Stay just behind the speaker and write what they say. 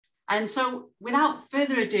And so without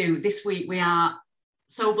further ado, this week we are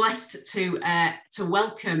so blessed to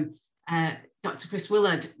welcome Dr. Chris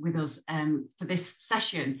Willard with us for this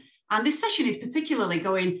session. And this session is particularly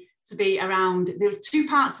going to be around, there are two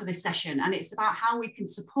parts of this session, and it's about how we can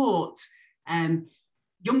support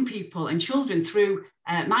young people and children through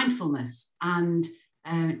mindfulness. And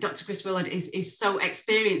Dr. Chris Willard is so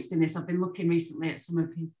experienced in this. I've been looking recently at some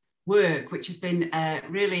of his work, which has been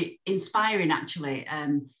really inspiring, actually,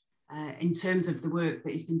 in terms of the work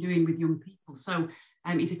that he's been doing with young people. So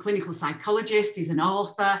he's a clinical psychologist, he's an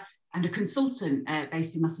author and a consultant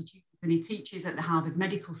based in Massachusetts, and he teaches at the Harvard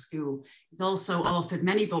Medical School. He's also authored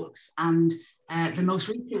many books, and the most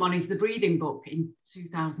recent one is the Breathing book in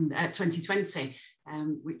 2020,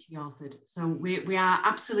 which he authored. So we are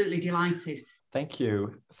absolutely delighted. Thank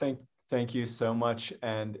you. Thank you so much.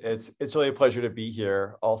 And it's really a pleasure to be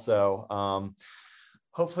here also.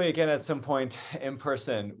 Hopefully, again, at some point in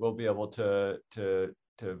person, we'll be able to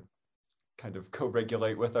kind of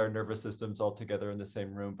co-regulate with our nervous systems all together in the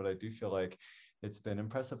same room. But I do feel like it's been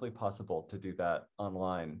impressively possible to do that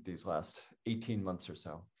online these last 18 months or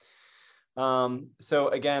so. So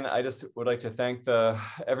again, I just would like to thank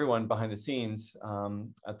everyone behind the scenes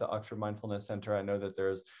at the Oxford Mindfulness Center. I know that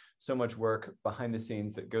there's so much work behind the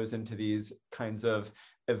scenes that goes into these kinds of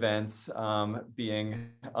events, being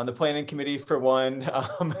on the planning committee for one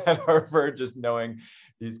at Harvard, just knowing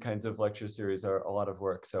these kinds of lecture series are a lot of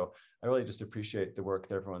work. So I really just appreciate the work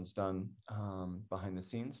that everyone's done behind the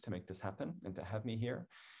scenes to make this happen and to have me here.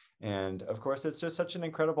 And of course, it's just such an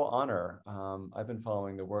incredible honor. I've been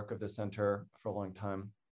following the work of the center for a long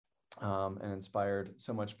time and inspired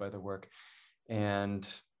so much by the work. And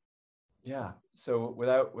yeah, so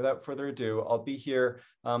without further ado, I'll be here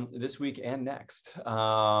this week and next.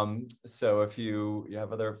 So if you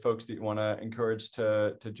have other folks that you want to encourage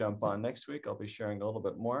to jump on next week, I'll be sharing a little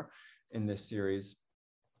bit more in this series.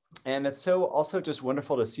 And it's so also just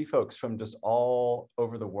wonderful to see folks from just all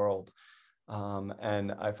over the world.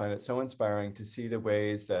 And I find it so inspiring to see the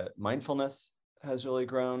ways that mindfulness has really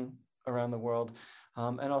grown around the world.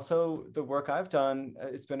 And also the work I've done,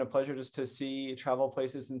 it's been a pleasure just to travel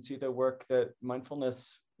places and see the work that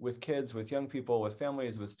mindfulness with kids, with young people, with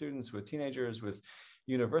families, with students, with teenagers, with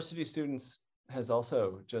university students has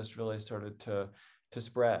also just really started to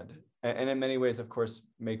spread. And in many ways, of course,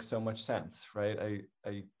 makes so much sense, right?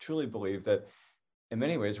 I truly believe that in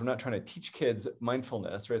many ways, we're not trying to teach kids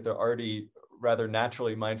mindfulness, right? They're already rather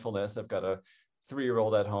naturally mindfulness. I've got a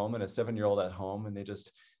 3-year-old at home and a 7-year-old at home, and they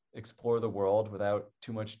just explore the world without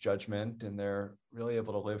too much judgment, and they're really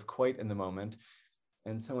able to live quite in the moment.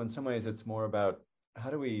 And so in some ways, it's more about how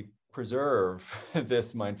do we preserve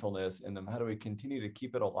this mindfulness in them? How do we continue to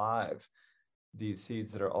keep it alive, these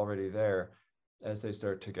seeds that are already there as they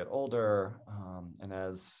start to get older and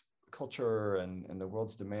as culture and the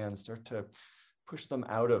world's demands start to push them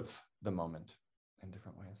out of the moment in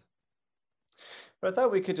different ways. But I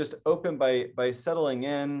thought we could just open by settling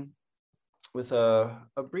in with a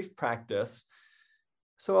brief practice.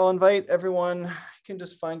 So I'll invite everyone, you can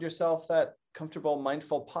just find yourself that comfortable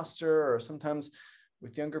mindful posture, or sometimes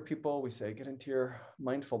with younger people, we say, get into your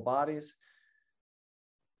mindful bodies.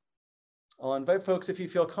 I'll invite folks, if you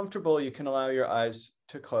feel comfortable, you can allow your eyes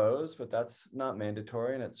to close, but that's not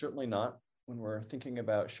mandatory, and it's certainly not when we're thinking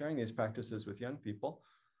about sharing these practices with young people.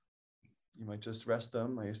 You might just rest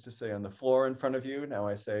them. I used to say on the floor in front of you. Now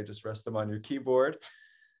I say just rest them on your keyboard.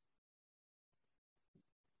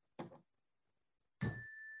 And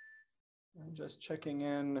just checking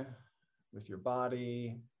in with your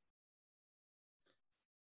body.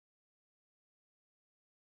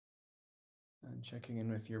 And checking in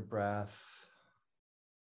with your breath.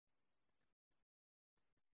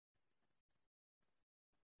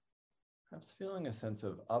 Perhaps feeling a sense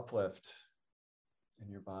of uplift in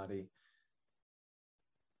your body.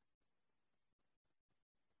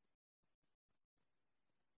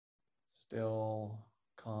 Still,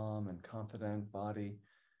 calm, and confident body,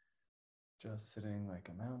 just sitting like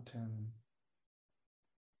a mountain.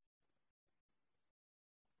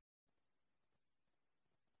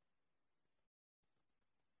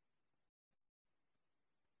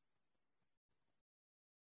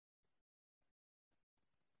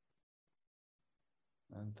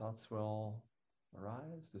 And thoughts will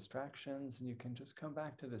arise, distractions, and you can just come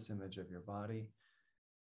back to this image of your body,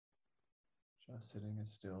 just sitting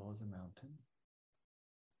as still as a mountain.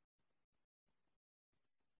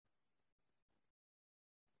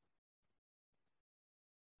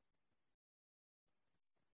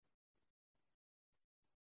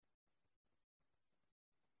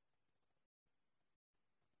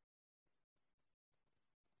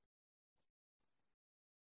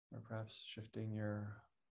 Or perhaps shifting your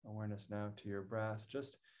awareness now to your breath,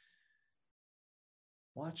 just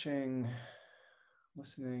watching,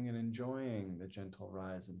 listening, and enjoying the gentle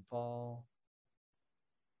rise and fall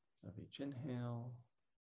of each inhale,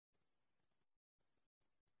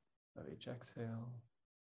 of each exhale.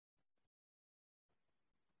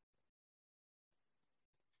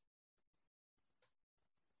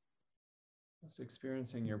 Just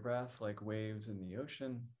experiencing your breath like waves in the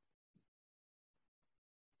ocean.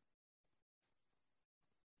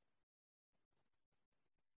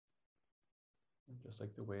 And just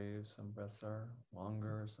like the waves, some breaths are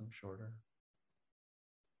longer, some shorter.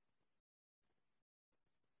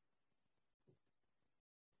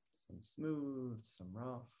 Some smooth, some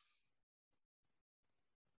rough.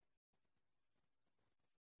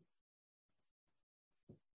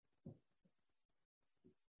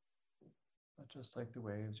 But just like the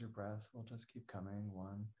waves, your breath will just keep coming,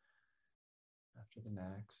 one after the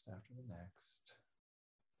next, after the next.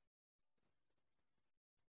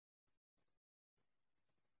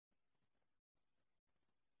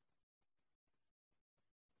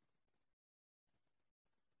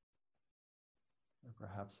 Or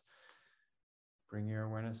perhaps bring your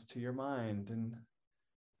awareness to your mind and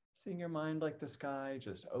seeing your mind like the sky,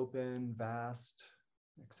 just open, vast,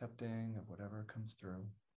 accepting of whatever comes through.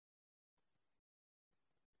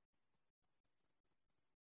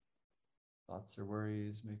 Thoughts or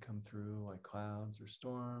worries may come through like clouds or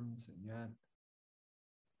storms, and yet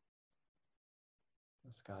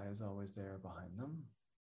the sky is always there behind them.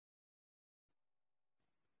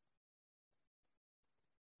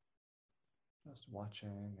 Just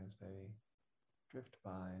watching as they drift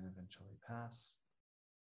by and eventually pass.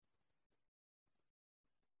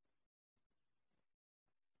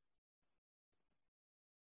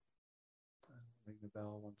 Ring the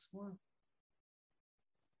bell once more.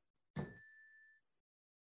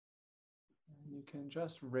 And you can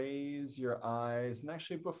just raise your eyes. And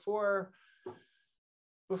actually, before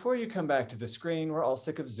you come back to the screen, we're all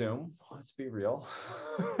sick of Zoom. Let's be real.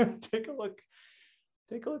 Take a look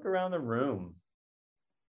around the room.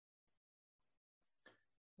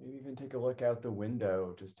 Maybe even take a look out the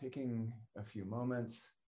window, just taking a few moments.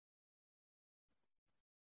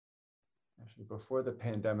 Actually, before the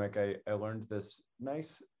pandemic, I learned this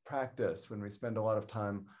nice practice when we spend a lot of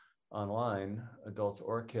time online, adults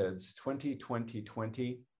or kids,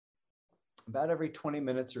 20-20-20. About every 20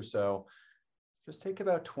 minutes or so, just take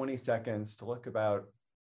about 20 seconds to look about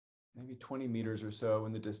maybe 20 meters or so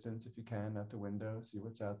in the distance, if you can, at the window, see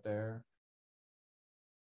what's out there.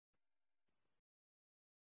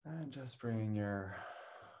 And just bring your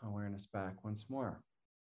awareness back once more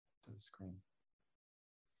to the screen.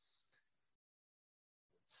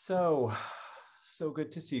 So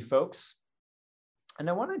good to see folks. And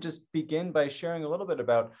I want to just begin by sharing a little bit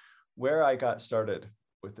about where I got started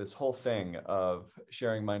with this whole thing of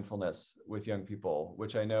sharing mindfulness with young people,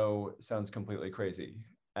 which I know sounds completely crazy.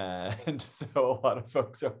 And so a lot of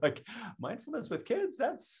folks are like, mindfulness with kids,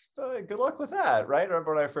 that's good luck with that, right? I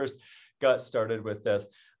remember when I first got started with this,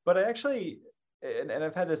 but I actually, and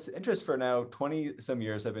I've had this interest for now 20 some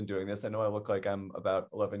years. I've been doing this. I know I look like I'm about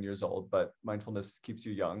 11 years old, but mindfulness keeps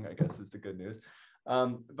you young, I guess is the good news.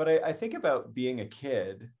 But I think about being a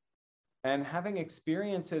kid and having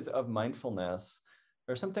experiences of mindfulness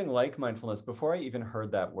or something like mindfulness before I even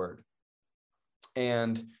heard that word.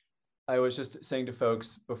 And I was just saying to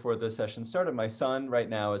folks before the session started, my son right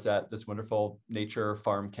now is at this wonderful nature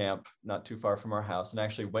farm camp, not too far from our house, and I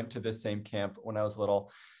actually went to this same camp when I was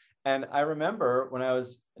little. And I remember when I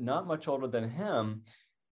was not much older than him,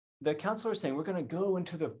 the counselor saying, we're going to go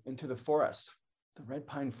into the forest, the red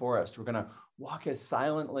pine forest. We're going to walk as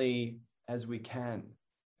silently as we can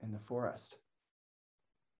in the forest.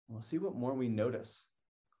 And we'll see what more we notice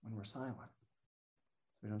when we're silent.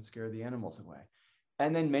 We don't scare the animals away.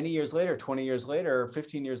 And then many years later, 20 years later,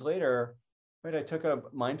 15 years later, right, I took a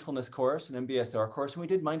mindfulness course, an MBSR course, and we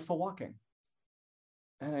did mindful walking.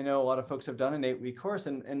 And I know a lot of folks have done an 8-week course,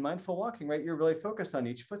 and mindful walking, right, you're really focused on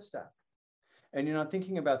each footstep. And you're not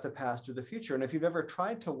thinking about the past or the future. And if you've ever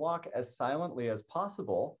tried to walk as silently as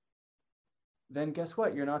possible, then guess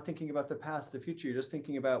what? You're not thinking about the past, the future. You're just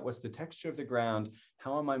thinking about what's the texture of the ground?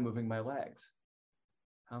 How am I moving my legs?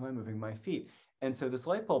 How am I moving my feet? And so this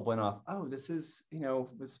light bulb went off. Oh, this is,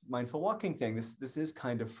 this mindful walking thing. This is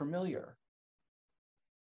kind of familiar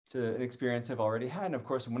to an experience I've already had. And of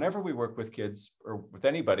course, whenever we work with kids or with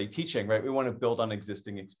anybody teaching, right, we want to build on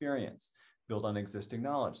existing experience, build on existing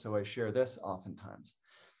knowledge. So I share this oftentimes.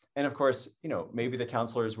 And of course, maybe the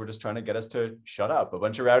counselors were just trying to get us to shut up, a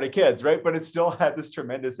bunch of rowdy kids, right? But it still had this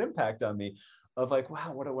tremendous impact on me of like,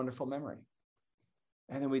 wow, what a wonderful memory.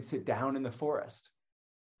 And then we'd sit down in the forest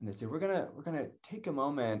and they'd say, we're gonna take a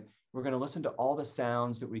moment, we're gonna listen to all the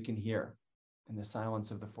sounds that we can hear in the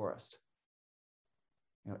silence of the forest.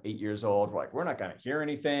 8 years old, we're like, we're not gonna hear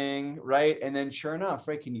anything, right? And then sure enough,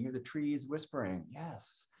 right, can you hear the trees whispering?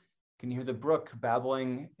 Yes. Can you hear the brook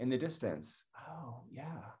babbling in the distance? Oh,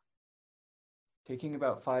 yeah. Taking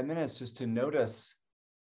about 5 minutes just to notice,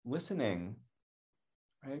 listening,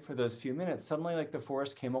 right? For those few minutes, suddenly like the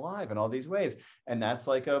forest came alive in all these ways. And that's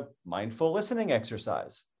like a mindful listening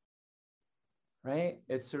exercise, right?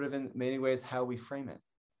 It's sort of in many ways how we frame it.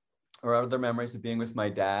 Or other memories of being with my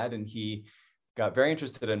dad, and he got very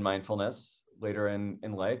interested in mindfulness later in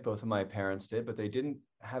life. Both of my parents did, but they didn't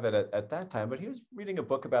have it at that time. But he was reading a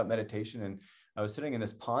book about meditation, and I was sitting in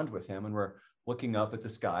this pond with him, and we're looking up at the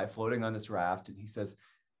sky, floating on this raft. And he says,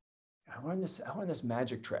 I learned this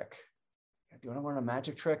magic trick. Do you want to learn a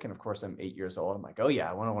magic trick? And of course, I'm 8 years old. I'm like, oh yeah,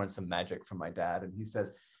 I want to learn some magic from my dad. And he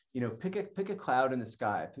says, pick a cloud in the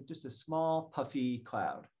sky, pick just a small puffy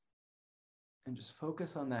cloud, and just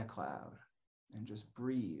focus on that cloud and just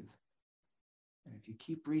breathe. And if you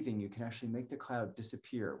keep breathing, you can actually make the cloud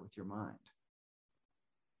disappear with your mind.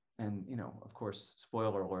 And, of course,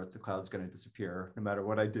 spoiler alert, the cloud's going to disappear no matter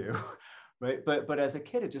what I do, right? But as a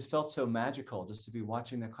kid, it just felt so magical just to be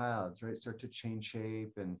watching the clouds, right? Start to change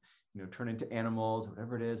shape and, turn into animals,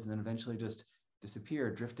 whatever it is, and then eventually just disappear,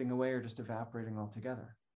 drifting away or just evaporating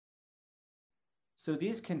altogether. So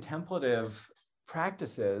these contemplative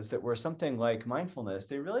practices that were something like mindfulness,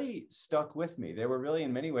 they really stuck with me. They were really,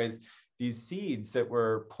 in many ways, these seeds that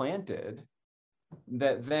were planted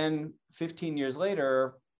that then 15 years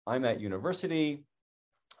later, I'm at university,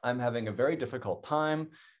 I'm having a very difficult time,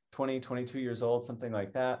 22 years old, something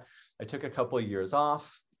like that. I took a couple of years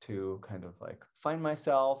off to kind of like find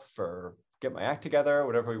myself or get my act together,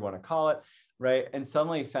 whatever we want to call it, right? And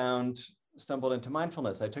suddenly stumbled into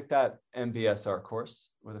mindfulness. I took that MBSR course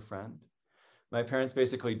with a friend. My parents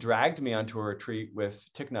basically dragged me onto a retreat with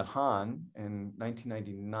Thich Nhat Hanh in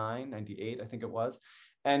 1999, 98, I think it was.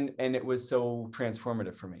 And it was so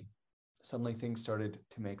transformative for me. Suddenly things started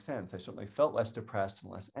to make sense. I certainly felt less depressed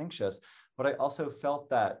and less anxious, but I also felt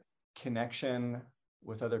that connection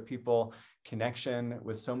with other people, connection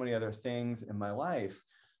with so many other things in my life,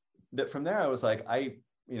 that from there I was like,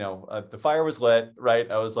 the fire was lit, right?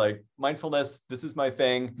 I was like, mindfulness, this is my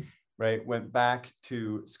thing, right? Went back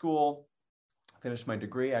to school, finished my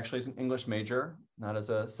degree actually as an English major, not as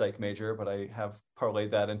a psych major, but I have parlayed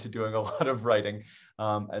that into doing a lot of writing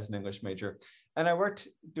as an English major. And I worked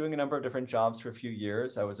doing a number of different jobs for a few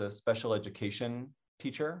years. I was a special education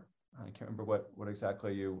teacher. I can't remember what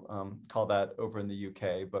exactly you call that over in the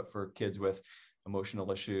UK, but for kids with emotional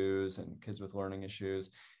issues and kids with learning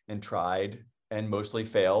issues, and tried and mostly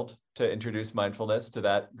failed to introduce mindfulness to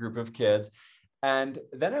that group of kids. And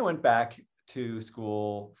then I went back to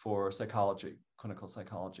school for psychology, clinical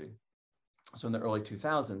psychology. So in the early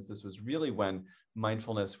 2000s, this was really when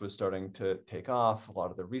mindfulness was starting to take off. A lot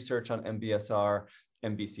of the research on MBSR,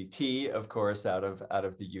 MBCT, of course, out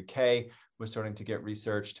of the UK was starting to get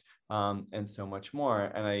researched, and so much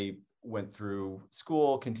more. And I went through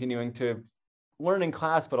school, continuing to learn in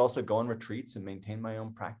class, but also go on retreats and maintain my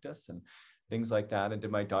own practice and things like that, and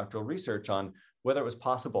did my doctoral research on whether it was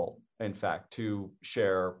possible, in fact, to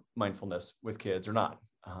share mindfulness with kids or not.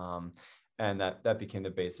 And that became the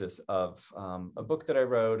basis of a book that I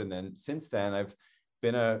wrote. And then since then, I've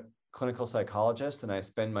been a clinical psychologist, and I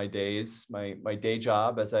spend my days, my day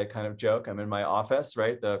job, as I kind of joke, I'm in my office,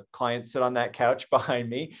 right? The clients sit on that couch behind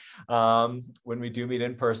me when we do meet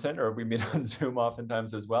in person, or we meet on Zoom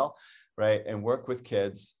oftentimes as well, right? And work with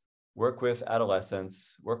kids, work with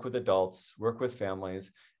adolescents, work with adults, work with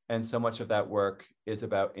families. And so much of that work is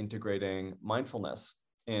about integrating mindfulness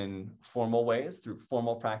in formal ways, through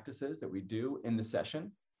formal practices that we do in the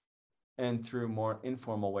session, and through more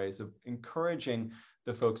informal ways of encouraging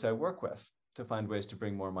the folks I work with to find ways to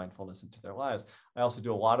bring more mindfulness into their lives. I also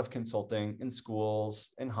do a lot of consulting in schools,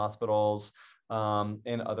 in hospitals,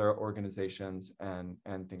 in other organizations,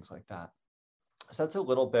 and things like that. So that's a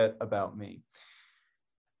little bit about me.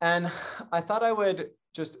 And I thought I would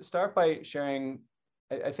just start by sharing,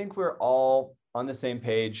 I think we're all on the same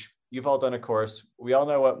page. You've all done a course. We all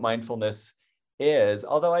know what mindfulness is,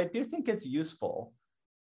 although I do think it's useful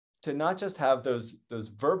to not just have those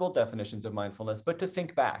verbal definitions of mindfulness, but to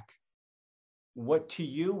think back. What to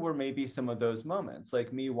you were maybe some of those moments,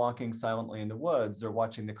 like me walking silently in the woods, or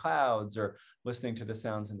watching the clouds, or listening to the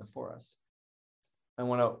sounds in the forest. I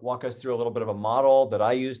want to walk us through a little bit of a model that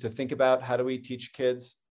I use to think about how do we teach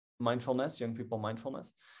kids mindfulness, young people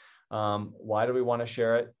mindfulness. Why do we want to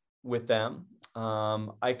share it with them?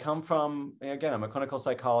 I come from, again, I'm a clinical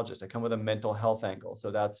psychologist. I come with a mental health angle.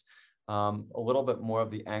 So that's a little bit more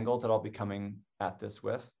of the angle that I'll be coming at this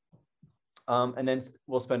with. And then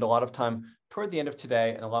we'll spend a lot of time toward the end of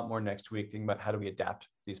today and a lot more next week thinking about how do we adapt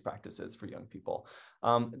these practices for young people.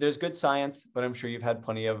 There's good science, but I'm sure you've had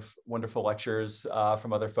plenty of wonderful lectures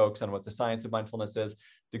from other folks on what the science of mindfulness is.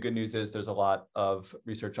 The good news is there's a lot of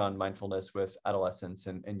research on mindfulness with adolescents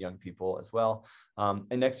and young people as well.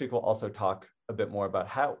 And next week, we'll also talk a bit more about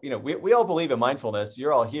how, we all believe in mindfulness.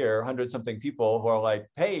 You're all here, 100 something people who are like,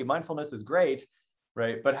 hey, mindfulness is great,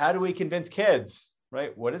 right? But how do we convince kids,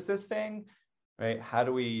 right? What is this thing, right? How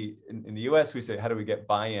do we, in the US, we say, how do we get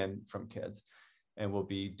buy-in from kids? And we'll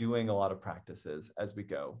be doing a lot of practices as we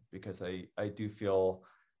go, because I do feel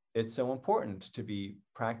it's so important to be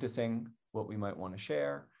practicing what we might want to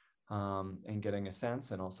share and getting a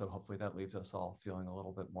sense. And also hopefully that leaves us all feeling a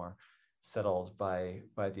little bit more settled by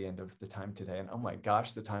the end of the time today. And oh my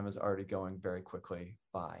gosh, the time is already going very quickly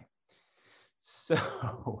by.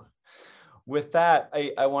 So with that,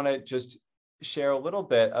 I want to just share a little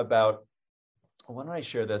bit about, why don't I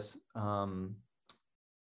share this,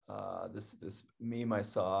 this meme I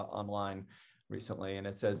saw online recently, and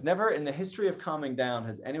it says, never in the history of calming down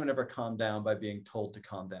has anyone ever calmed down by being told to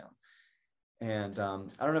calm down. And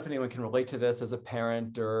I don't know if anyone can relate to this as a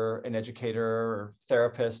parent or an educator or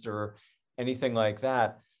therapist or anything like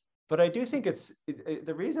that. But I do think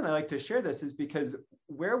the reason I like to share this is because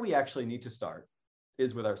where we actually need to start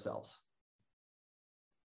is with ourselves.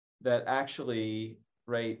 That actually,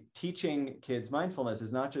 right, teaching kids mindfulness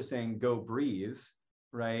is not just saying, go breathe,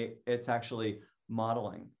 right? It's actually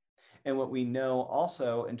modeling. And what we know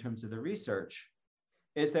also in terms of the research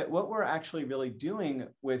is that what we're actually really doing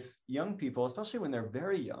with young people, especially when they're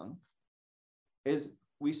very young, is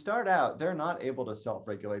we start out, they're not able to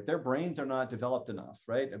self-regulate. Their brains are not developed enough,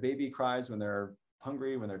 right? A baby cries when they're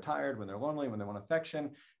hungry, when they're tired, when they're lonely, when they want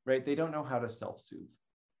affection, right? They don't know how to self-soothe.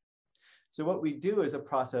 So what we do is a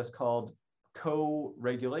process called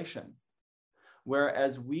co-regulation, where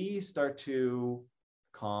as we start to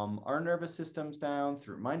calm our nervous systems down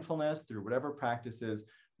through mindfulness, through whatever practices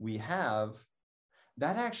we have,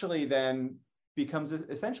 that actually then becomes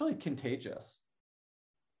essentially contagious,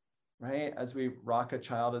 right? As we rock a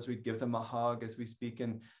child, as we give them a hug, as we speak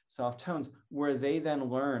in soft tones, where they then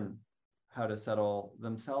learn how to settle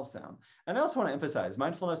themselves down. And I also want to emphasize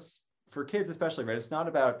mindfulness for kids, especially, right? It's not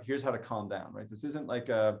about here's how to calm down, right? This isn't like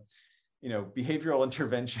a, behavioral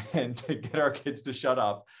intervention to get our kids to shut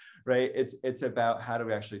up, right? It's about how do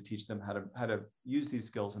we actually teach them how to use these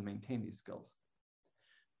skills and maintain these skills.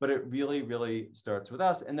 But it really, really starts with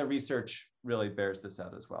us. And the research really bears this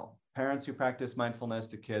out as well. Parents who practice mindfulness,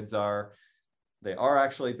 the kids are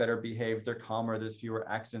actually better behaved, they're calmer, there's fewer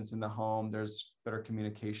accidents in the home, there's better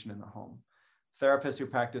communication in the home. Therapists who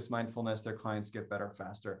practice mindfulness, their clients get better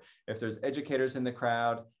faster. If there's educators in the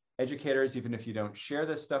crowd, educators, even if you don't share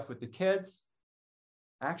this stuff with the kids,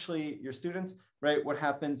 actually your students, right, what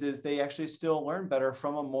happens is they actually still learn better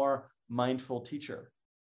from a more mindful teacher.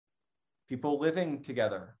 People living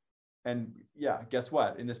together. And yeah, guess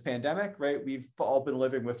what? In this pandemic, right, we've all been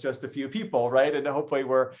living with just a few people, right? And hopefully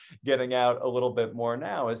we're getting out a little bit more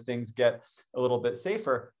now as things get a little bit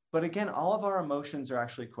safer. But again, all of our emotions are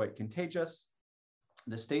actually quite contagious.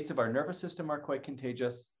 The states of our nervous system are quite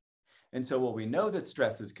contagious. And so while we know that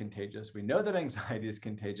stress is contagious, we know that anxiety is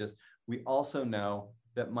contagious, we also know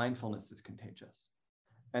that mindfulness is contagious.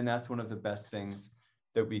 And that's one of the best things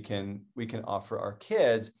that we can offer our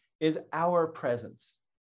kids is our presence.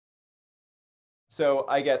 So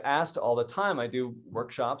I get asked all the time, I do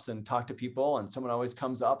workshops and talk to people, and someone always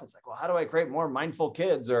comes up, it's like, well, how do I create more mindful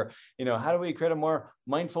kids? Or, how do we create a more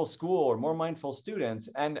mindful school or more mindful students?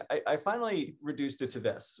 And I finally reduced it to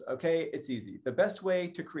this, okay? It's easy. The best way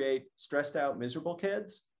to create stressed out, miserable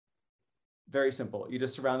kids, very simple. You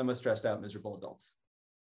just surround them with stressed out, miserable adults,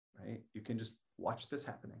 right? You can just watch this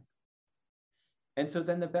happening. And so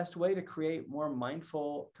then the best way to create more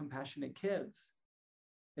mindful, compassionate kids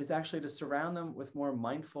is actually to surround them with more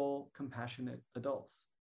mindful, compassionate adults.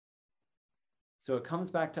 So it comes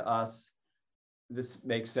back to us. This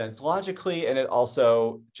makes sense logically, and it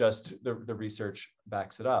also just the research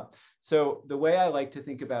backs it up. So the way I like to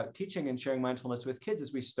think about teaching and sharing mindfulness with kids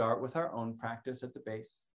is we start with our own practice at the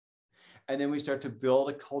base. And then we start to build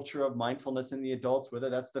a culture of mindfulness in the adults, whether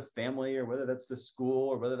that's the family or whether that's the school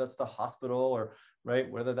or whether that's the hospital or right,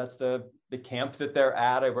 whether that's the camp that they're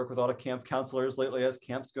at. I work with a lot of camp counselors lately as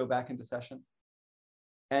camps go back into session.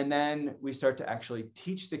 And then we start to actually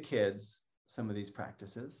teach the kids some of these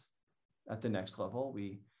practices at the next level.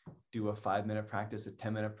 We do a 5-minute practice, a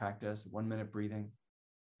 10-minute practice, 1-minute breathing.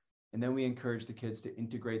 And then we encourage the kids to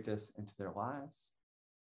integrate this into their lives.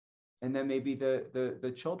 And then maybe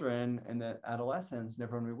the children and the adolescents and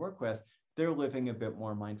everyone we work with, they're living a bit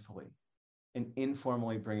more mindfully and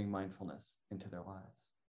informally bringing mindfulness into their lives.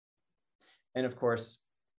 And of course,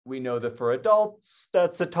 we know that for adults,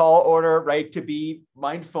 that's a tall order, right? To be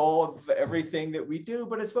mindful of everything that we do,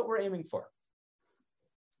 but it's what we're aiming for,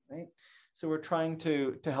 right? So we're trying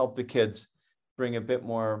to help the kids bring a bit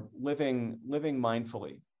more living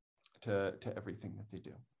mindfully to everything that they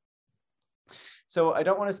do. So I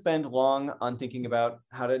don't want to spend long on thinking about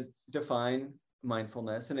how to define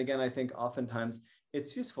mindfulness. And again, I think oftentimes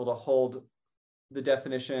it's useful to hold the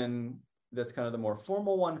definition that's kind of the more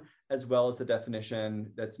formal one, as well as the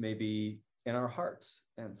definition that's maybe in our hearts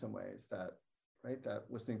in some ways, that, right, that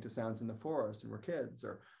listening to sounds in the forest and we're kids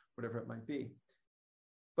or whatever it might be.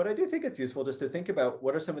 But I do think it's useful just to think about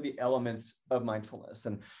what are some of the elements of mindfulness.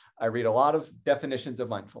 And I read a lot of definitions of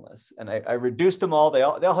mindfulness, and I reduced them all. They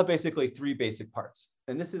all have basically 3 basic parts.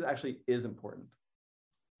 And this is important.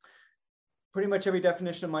 Pretty much every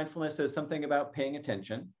definition of mindfulness says something about paying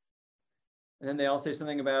attention. And then they all say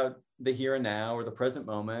something about the here and now or the present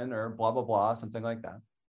moment or blah, blah, blah, something like that.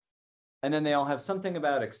 And then they all have something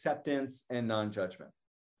about acceptance and non-judgment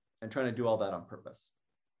and trying to do all that on purpose.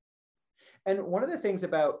 And one of the things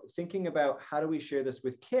about thinking about how do we share this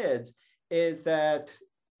with kids is that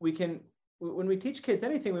we can, when we teach kids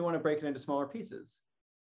anything, we want to break it into smaller pieces.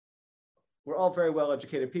 We're all very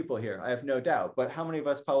well-educated people here, I have no doubt, but how many of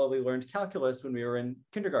us probably learned calculus when we were in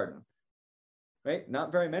kindergarten, right?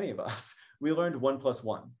 Not very many of us. We learned 1 +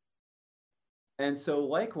 1. And so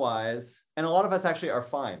likewise, and a lot of us actually are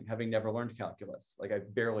fine having never learned calculus. Like I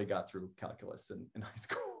barely got through calculus in high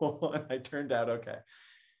school and I turned out okay.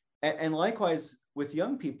 And likewise with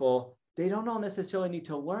young people, they don't all necessarily need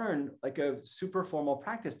to learn like a super formal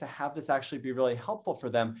practice to have this actually be really helpful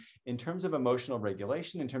for them in terms of emotional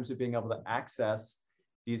regulation, in terms of being able to access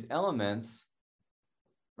these elements,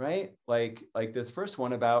 right? Like this first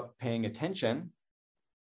one about paying attention.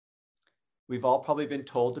 We've all probably been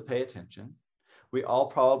told to pay attention. We all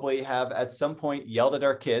probably have at some point yelled at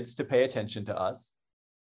our kids to pay attention to us.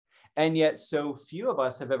 And yet so few of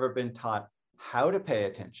us have ever been taught how to pay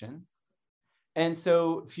attention. And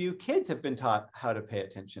so few kids have been taught how to pay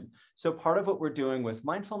attention. So part of what we're doing with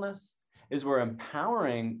mindfulness is we're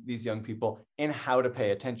empowering these young people in how to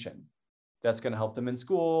pay attention. That's going to help them in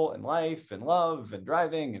school and life and love and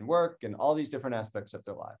driving and work and all these different aspects of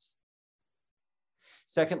their lives.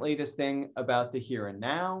 Secondly, this thing about the here and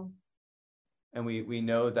now. And we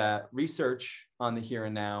know that research on the here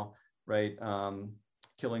and now, right,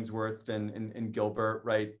 Killingsworth and Gilbert,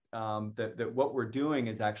 right, that what we're doing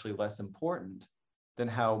is actually less important than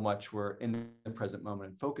how much we're in the present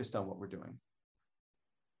moment and focused on what we're doing.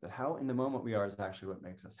 That how in the moment we are is actually what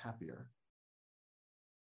makes us happier,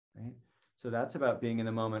 right? So that's about being in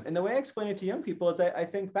the moment. And the way I explain it to young people is I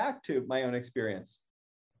think back to my own experience,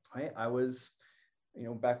 right? I was,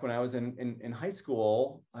 back when I was in high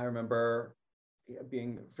school, I remember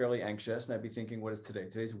being fairly anxious, and I'd be thinking, what is today?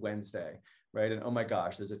 Today's Wednesday, right? And oh my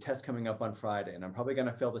gosh, there's a test coming up on Friday, and I'm probably going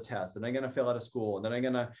to fail the test, and I'm going to fail out of school, and then I'm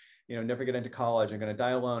going to, never get into college. I'm going to die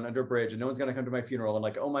alone under a bridge, and no one's going to come to my funeral. And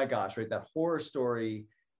like, oh my gosh, right? That horror story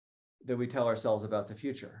that we tell ourselves about the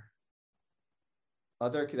future.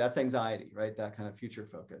 That's anxiety, right? That kind of future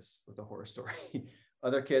focus with the horror story.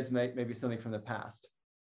 Other kids maybe something from the past.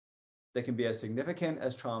 They can be as significant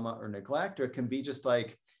as trauma or neglect, or it can be just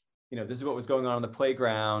like, this is what was going on the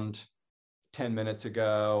playground 10 minutes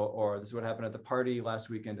ago, or this is what happened at the party last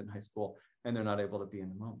weekend in high school, and they're not able to be in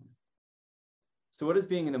the moment. So what does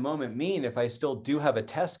being in the moment mean if I still do have a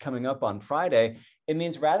test coming up on Friday? It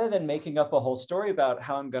means rather than making up a whole story about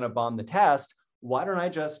how I'm going to bomb the test, why don't I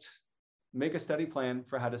just make a study plan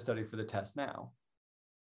for how to study for the test now?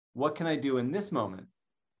 What can I do in this moment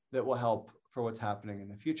that will help for what's happening in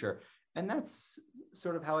the future? And that's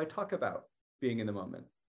sort of how I talk about being in the moment.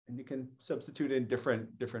 And you can substitute in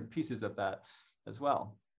different pieces of that as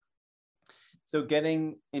well. So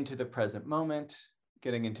getting into the present moment,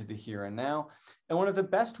 getting into the here and now. And one of the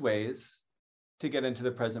best ways to get into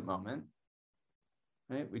the present moment,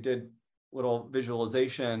 right? We did a little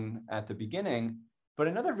visualization at the beginning, but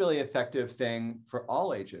another really effective thing for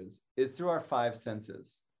all ages is through our 5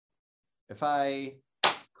 senses. If I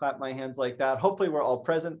clap my hands like that, hopefully we're all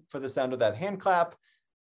present for the sound of that hand clap.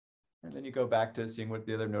 And then you go back to seeing what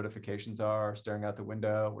the other notifications are, staring out the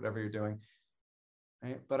window, whatever you're doing,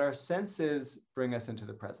 right? But our senses bring us into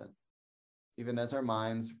the present, even as our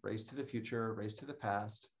minds race to the future, race to the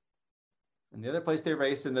past. And the other place they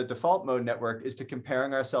race in the default mode network is to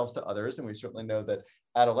comparing ourselves to others. And we certainly know that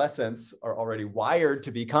adolescents are already wired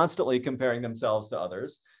to be constantly comparing themselves to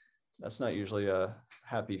others. That's not usually a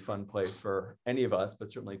happy, fun place for any of us,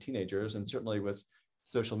 but certainly teenagers, and certainly with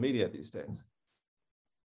social media these days.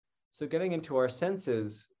 So getting into our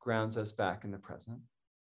senses grounds us back in the present.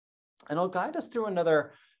 And I'll guide us through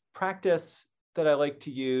another practice that I like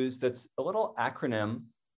to use that's a little acronym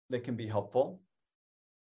that can be helpful.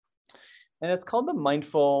 And it's called the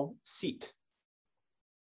mindful seat.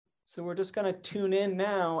 So we're just going to tune in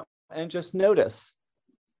now and just notice.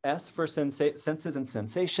 S for senses and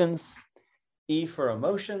sensations, E for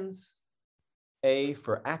emotions, A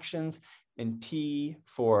for actions, and T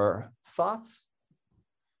for thoughts.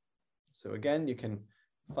 So again, you can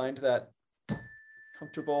find that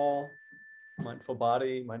comfortable, mindful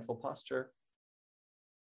body, mindful posture.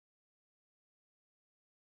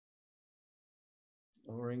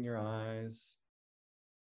 Lowering your eyes,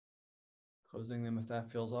 closing them if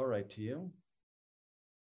that feels all right to you.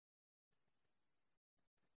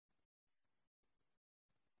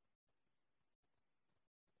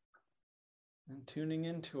 And tuning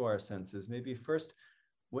into our senses. Maybe first,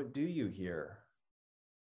 what do you hear?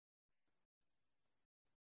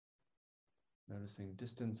 Noticing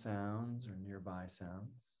distant sounds or nearby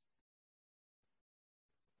sounds.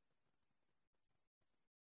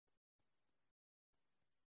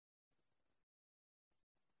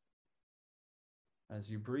 As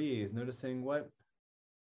you breathe, noticing what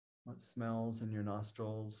smells in your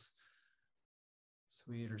nostrils,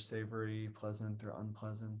 sweet or savory, pleasant or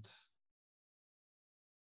unpleasant.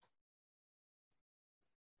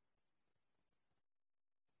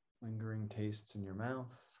 Lingering tastes in your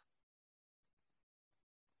mouth.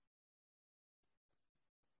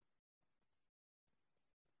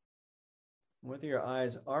 Whether your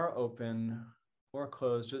eyes are open or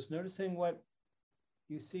closed, just noticing what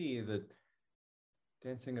you see, the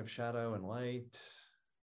dancing of shadow and light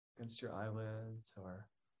against your eyelids, or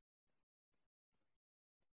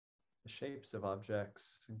the shapes of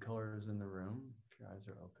objects and colors in the room, if your eyes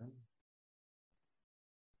are open.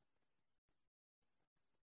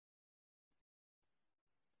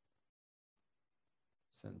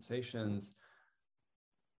 Sensations,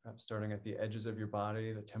 perhaps starting at the edges of your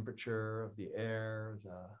body, the temperature of the air,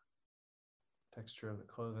 the texture of the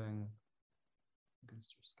clothing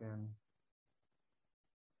against your skin.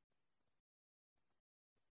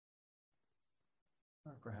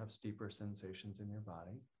 Or perhaps deeper sensations in your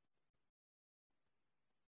body.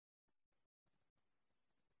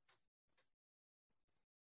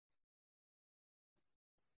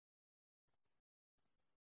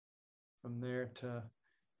 From there to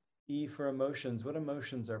E for emotions. What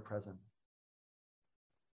emotions are present?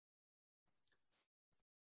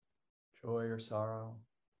 Joy or sorrow?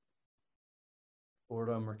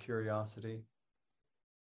 Boredom or curiosity?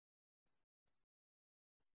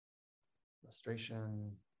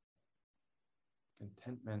 Frustration?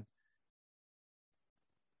 Contentment?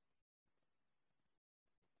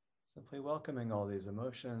 Simply welcoming all these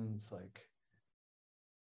emotions like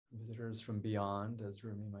visitors from beyond, as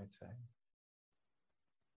Rumi might say.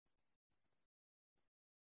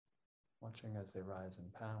 Watching as they rise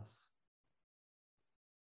and pass.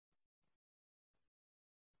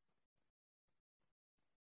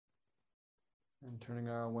 And turning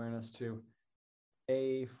our awareness to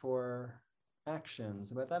A for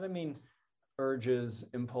actions. By that I mean urges,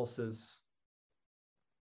 impulses.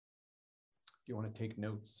 Do you want to take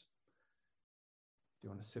notes? Do you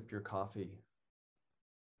want to sip your coffee?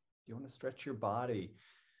 Do you want to stretch your body?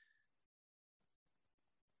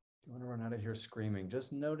 Do you want to run out of here screaming?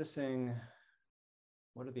 Just noticing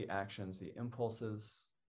what are the actions, the impulses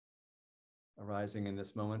arising in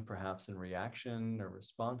this moment, perhaps in reaction or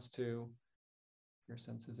response to your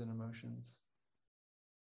senses and emotions.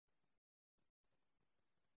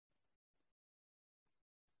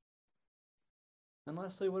 And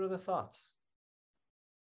lastly, what are the thoughts?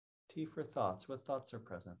 T for thoughts. What thoughts are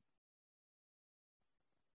present?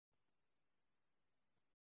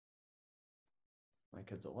 My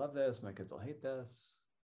kids will love this. My kids will hate this.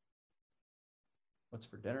 What's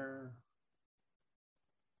for dinner?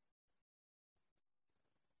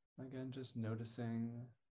 Again, just noticing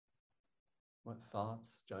what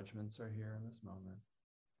thoughts, judgments are here in this moment.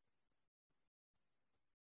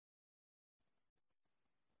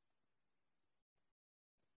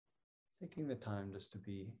 Taking the time just to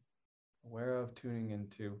be aware of, tuning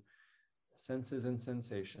into senses and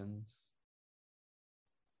sensations,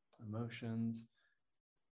 emotions,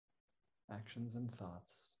 actions and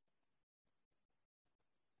thoughts.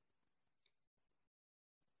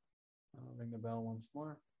 I'll ring the bell once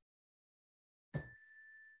more.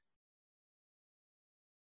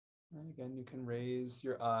 And again, you can raise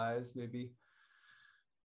your eyes, maybe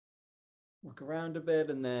look around a bit,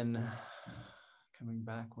 and then coming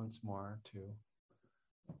back once more to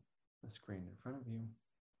the screen in front of you.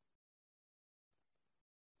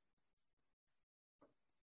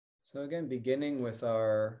 So again, beginning with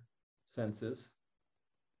our senses,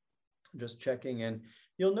 just checking in.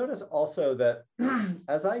 You'll notice also that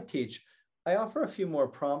as I teach, I offer a few more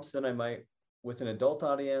prompts than I might with an adult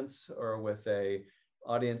audience or with a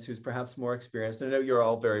audience who's perhaps more experienced. I know you're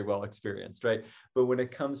all very well experienced, right? But when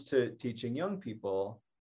it comes to teaching young people,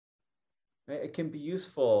 right, it can be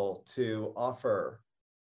useful to offer,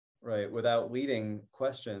 right, without leading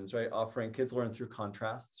questions, right? Offering kids learn through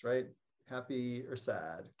contrasts, right? Happy or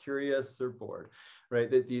sad, curious or bored, right?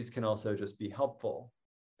 That these can also just be helpful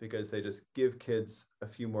because they just give kids a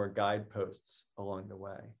few more guideposts along the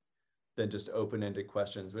way than just open-ended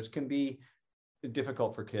questions, which can be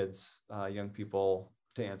difficult for kids, young people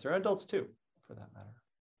to answer, adults too, for that matter.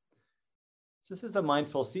 So this is the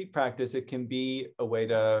mindful seat practice. It can be a way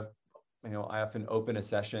to, I often open a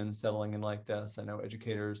session settling in like this. I know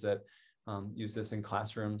educators that use this in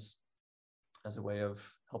classrooms as a way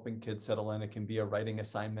of helping kids settle in. It can be a writing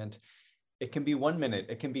assignment. It can be 1 minute.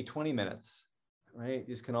 It can be 20 minutes, right?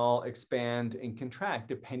 These can all expand and contract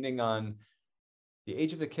depending on the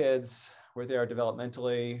age of the kids, where they are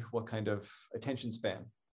developmentally, what kind of attention span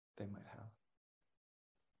they might have.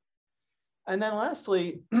 And then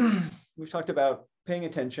lastly, we've talked about paying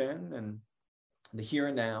attention and the here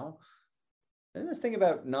and now. And this thing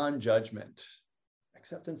about non-judgment,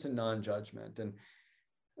 acceptance and non-judgment. And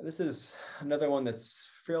this is another one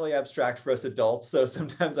that's fairly abstract for us adults. So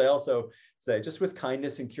sometimes I also say just with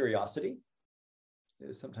kindness and curiosity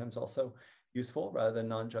is sometimes also useful rather than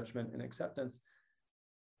non-judgment and acceptance.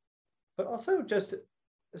 But also just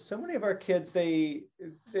so many of our kids, they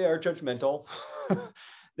are judgmental.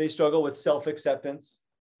 They struggle with self-acceptance.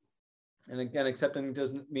 And again, accepting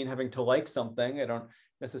doesn't mean having to like something. I don't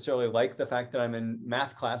necessarily like the fact that I'm in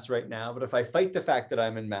math class right now, but if I fight the fact that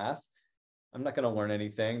I'm in math, I'm not going to learn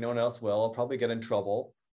anything. No one else will. I'll probably get in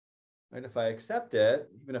trouble. Right? If I accept it,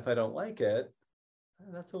 even if I don't like it,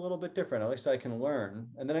 that's a little bit different. At least I can learn.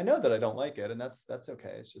 And then I know that I don't like it, and that's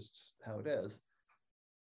okay. It's just how it is.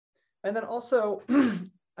 And then also,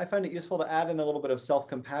 I find it useful to add in a little bit of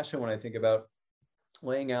self-compassion when I think about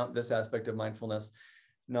laying out this aspect of mindfulness,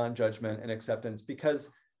 non-judgment, and acceptance, because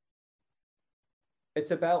it's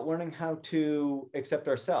about learning how to accept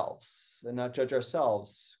ourselves and not judge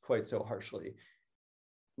ourselves quite so harshly.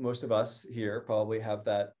 Most of us here probably have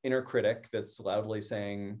that inner critic that's loudly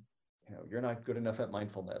saying, you're not good enough at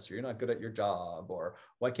mindfulness, or you're not good at your job, or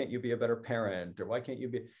why can't you be a better parent, or why can't you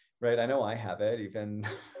be, right? I know I have it, even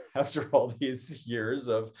after all these years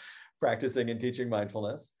of practicing and teaching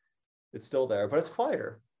mindfulness. It's still there, but it's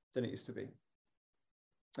quieter than it used to be.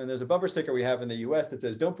 And there's a bumper sticker we have in the US that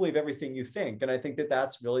says, don't believe everything you think. And I think that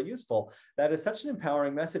that's really useful. That is such an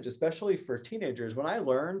empowering message, especially for teenagers. When I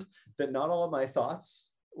learned that not all of my thoughts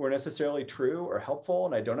were necessarily true or helpful,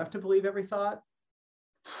 and I don't have to believe every thought,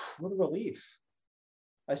 what a relief.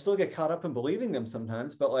 I still get caught up in believing them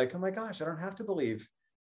sometimes, but like, oh my gosh, I don't have to believe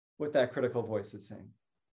what that critical voice is saying.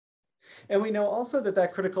 And we know also that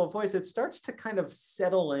that critical voice, it starts to kind of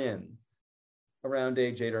settle in around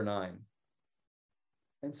age 8 or 9.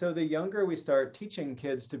 And so the younger we start teaching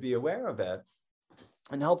kids to be aware of it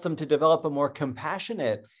and help them to develop a more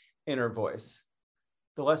compassionate inner voice,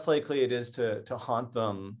 the less likely it is to haunt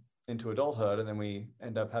them into adulthood. And then we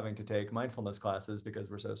end up having to take mindfulness classes because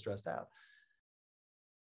we're so stressed out.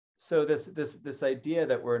 So this idea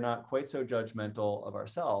that we're not quite so judgmental of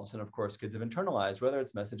ourselves, and of course kids have internalized, whether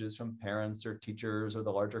it's messages from parents or teachers or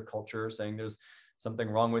the larger culture saying there's something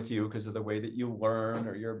wrong with you because of the way that you learn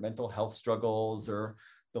or your mental health struggles or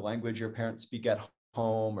the language your parents speak at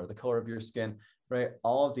home or the color of your skin, right?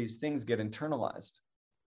 All of these things get internalized.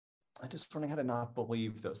 I just learning how to not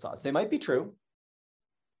believe those thoughts. They might be true,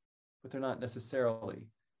 but they're not necessarily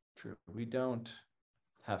true. We don't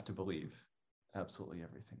have to believe absolutely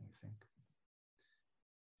everything we think.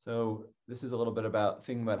 So this is a little bit about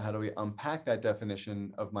thinking about how do we unpack that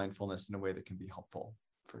definition of mindfulness in a way that can be helpful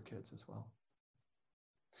for kids as well.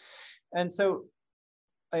 And so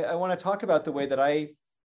I want to talk about the way that I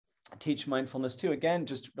teach mindfulness too. Again,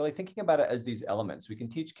 just really thinking about it as these elements. We can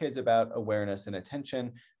teach kids about awareness and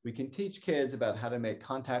attention. We can teach kids about how to make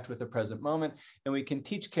contact with the present moment. And we can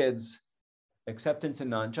teach kids acceptance and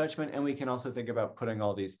non-judgment. And we can also think about putting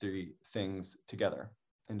all these three things together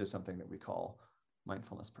into something that we call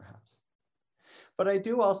mindfulness, perhaps. But I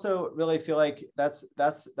do also really feel like that's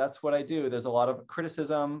what I do. There's a lot of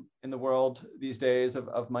criticism in the world these days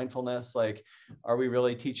of mindfulness. Like, are we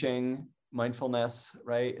really teaching mindfulness,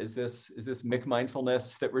 right? Is this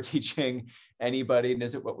McMindfulness that we're teaching anybody? And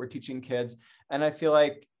is it what we're teaching kids? And I feel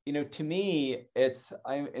like, you know, to me,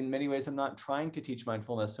 in many ways, I'm not trying to teach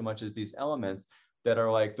mindfulness so much as these elements that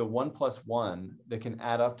are like the 1+1 that can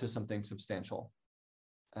add up to something substantial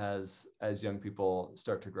as young people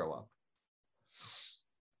start to grow up.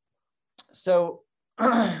 So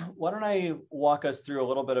why don't I walk us through a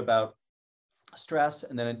little bit about stress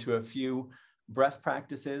and then into a few breath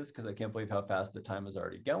practices, because I can't believe how fast the time is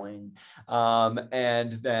already going.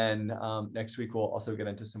 And then next week, we'll also get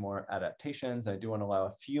into some more adaptations. I do want to allow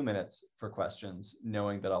a few minutes for questions,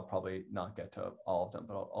 knowing that I'll probably not get to all of them,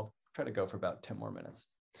 but I'll try to go for about 10 more minutes.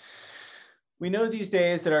 We know these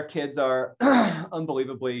days that our kids are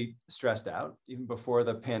unbelievably stressed out. Even before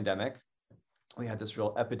the pandemic, we had this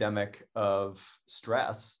real epidemic of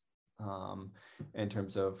stress in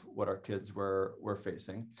terms of what our kids were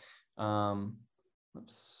facing. Let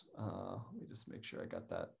me just make sure I got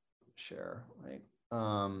that share right.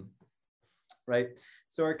 Right.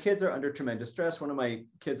 So our kids are under tremendous stress. One of my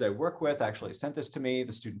kids I work with actually sent this to me,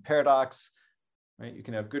 the student paradox. Right. You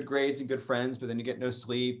can have good grades and good friends, but then you get no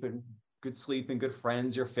sleep, and good sleep and good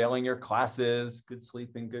friends, you're failing your classes. Good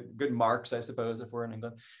sleep and good marks, I suppose, if we're in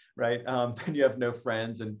England, right? Then you have no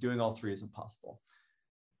friends, and doing all three is impossible.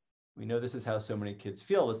 We know this is how so many kids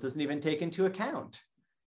feel. This doesn't even take into account,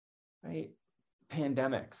 right,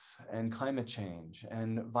 pandemics and climate change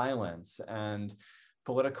and violence and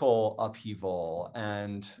political upheaval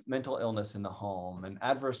and mental illness in the home and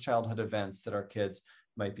adverse childhood events that our kids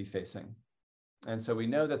might be facing. And so we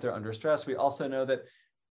know that they're under stress. We also know that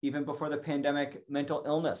even before the pandemic, mental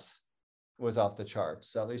illness was off the charts.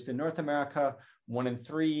 So at least in North America, 1 in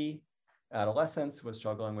 3 adolescents was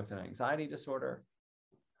struggling with an anxiety disorder.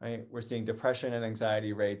 Right? We're seeing depression and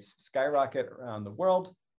anxiety rates skyrocket around the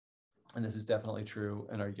world. And this is definitely true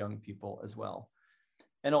in our young people as well.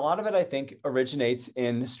 And a lot of it, I think, originates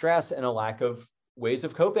in stress and a lack of ways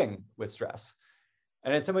of coping with stress.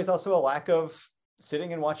 And in some ways also a lack of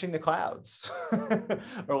sitting and watching the clouds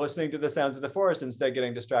or listening to the sounds of the forest instead,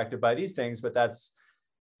 getting distracted by these things. But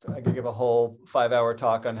I could give a whole 5-hour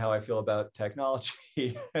talk on how I feel about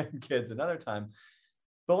technology and kids another time.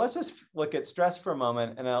 But let's just look at stress for a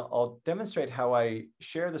moment, and I'll demonstrate how I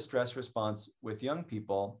share the stress response with young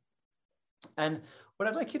people. And what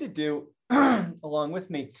I'd like you to do along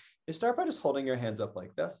with me is start by just holding your hands up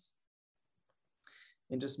like this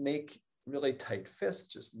and just make really tight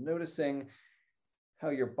fists, just noticing how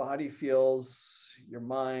your body feels, your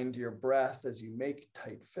mind, your breath as you make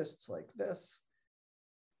tight fists like this.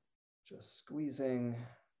 Just squeezing.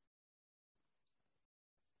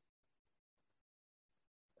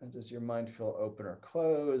 And does your mind feel open or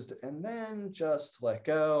closed? And then just let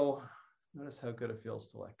go. Notice how good it feels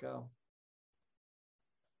to let go.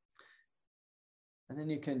 And then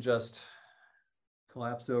you can just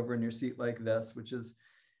collapse over in your seat like this, which is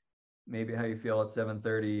maybe how you feel at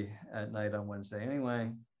 7:30 at night on Wednesday anyway.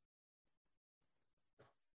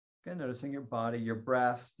 Again, noticing your body, your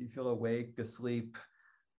breath. Do you feel awake, asleep,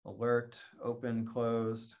 alert, open,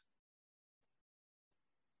 closed?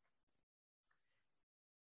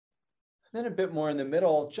 Then a bit more in the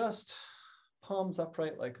middle, just palms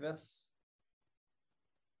upright like this.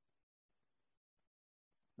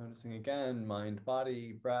 Noticing again, mind,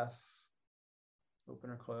 body, breath, open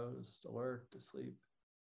or closed, alert, asleep.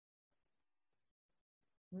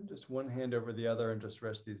 And just one hand over the other and just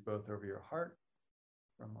rest these both over your heart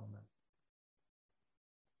for a moment.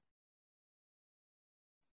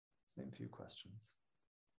 Same few questions.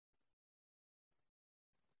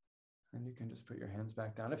 And you can just put your hands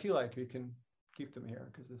back down. If you like, you can keep them here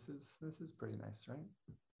because this is pretty nice, right?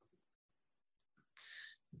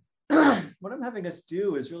 What I'm having us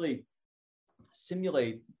do is really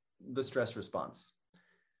simulate the stress response,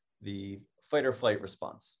 the fight or flight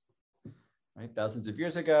response. Right? Thousands of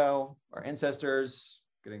years ago, our ancestors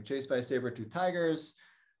getting chased by saber-toothed tigers.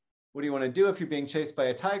 What do you want to do if you're being chased by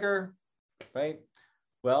a tiger? Right?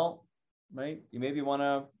 Well, right, you maybe want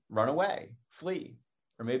to run away, flee.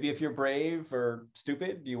 Or maybe if you're brave or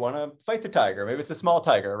stupid, you want to fight the tiger. Maybe it's a small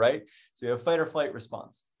tiger, right? So you have fight or flight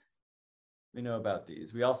response. We know about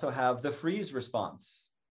these. We also have the freeze response,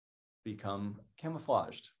 become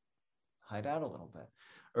camouflaged, hide out a little bit,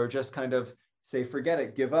 or just kind of say, forget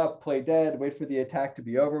it, give up, play dead, wait for the attack to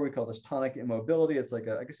be over. We call this tonic immobility. It's like,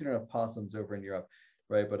 I guess you don't have possums over in Europe,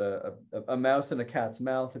 right? But a mouse in a cat's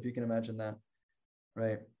mouth, if you can imagine that,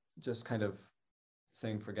 right? Just kind of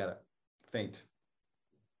saying, forget it, faint.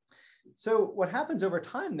 so what happens over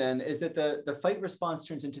time then is that the fight response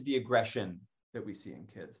turns into the aggression that we see in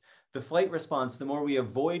kids. The flight response, the more we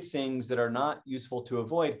avoid things that are not useful to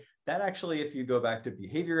avoid, that actually, if you go back to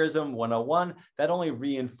behaviorism 101, that only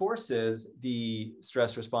reinforces the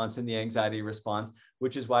stress response and the anxiety response,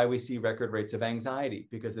 which is why we see record rates of anxiety,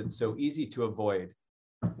 because it's so easy to avoid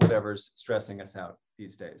whatever's stressing us out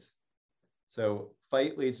these days. So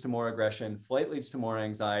fight leads to more aggression, flight leads to more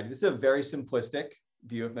anxiety. This is a very simplistic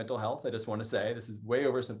view of mental health. I just want to say this is way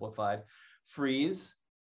oversimplified. Freeze,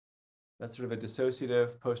 that's sort of a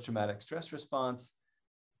dissociative post-traumatic stress response.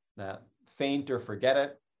 That faint or forget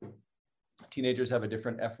it. Teenagers have a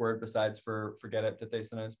different F word besides for forget it that they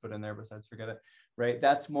sometimes put in there besides forget it, right?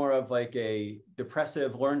 That's more of like a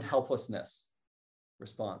depressive learned helplessness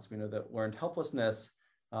response. We know that learned helplessness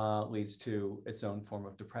leads to its own form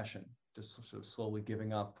of depression, just sort of slowly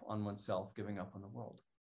giving up on oneself, giving up on the world.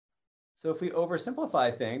 So if we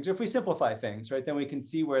oversimplify things, or if we simplify things, right, then we can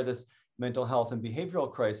see where this mental health and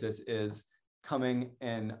behavioral crisis is coming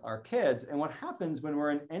in our kids. And what happens when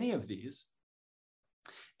we're in any of these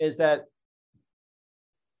is that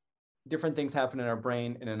different things happen in our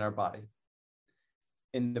brain and in our body.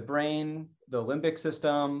 In the brain, the limbic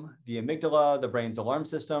system, the amygdala, the brain's alarm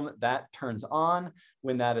system, that turns on.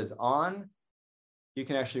 When that is on, you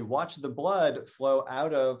can actually watch the blood flow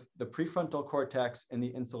out of the prefrontal cortex and the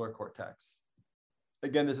insular cortex.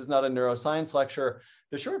 Again, this is not a neuroscience lecture.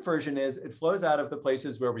 The short version is it flows out of the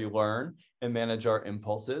places where we learn and manage our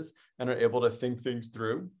impulses and are able to think things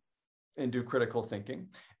through and do critical thinking.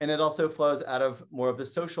 And it also flows out of more of the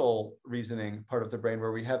social reasoning part of the brain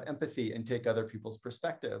where we have empathy and take other people's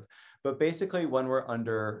perspective. But basically when we're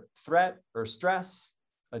under threat or stress,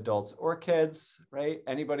 adults or kids, right?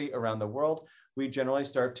 Anybody around the world, we generally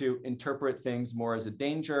start to interpret things more as a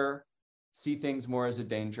danger, see things more as a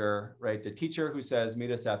danger, right? The teacher who says,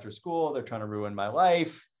 meet us after school, they're trying to ruin my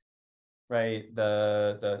life, right?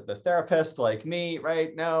 The therapist like me,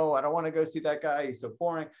 right? No, I don't want to go see that guy, he's so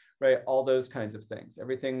boring, right? All those kinds of things.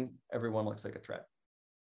 Everyone looks like a threat.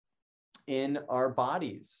 In our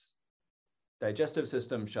bodies, digestive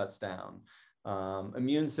system shuts down,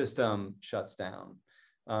 immune system shuts down,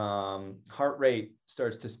 heart rate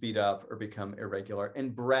starts to speed up or become irregular,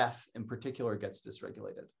 and breath in particular gets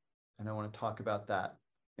dysregulated. And I want to talk about that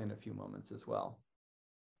in a few moments as well.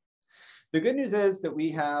 The good news is that we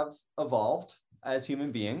have evolved as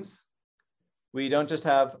human beings. We don't just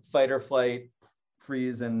have fight or flight,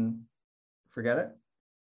 freeze and forget it.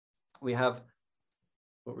 We have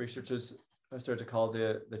what researchers start to call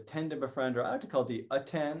the tend to befriend, or I like to call the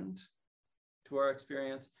attend to our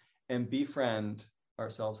experience and befriend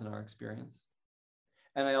ourselves in our experience.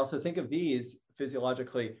 And I also think of these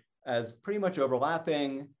physiologically as pretty much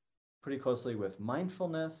overlapping pretty closely with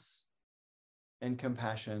mindfulness and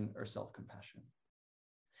compassion or self-compassion.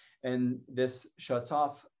 And this shuts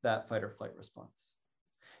off that fight or flight response.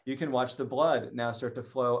 You can watch the blood now start to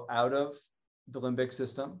flow out of the limbic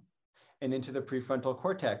system and into the prefrontal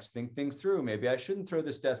cortex. Think things through. Maybe I shouldn't throw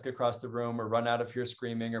this desk across the room or run out of here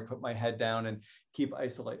screaming or put my head down and keep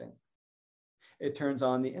isolating. It turns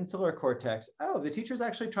on the insular cortex. Oh, the teacher's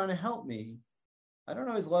actually trying to help me. I don't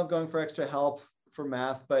always love going for extra help for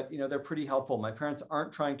math, but they're pretty helpful. My parents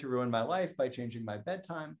aren't trying to ruin my life by changing my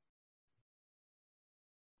bedtime.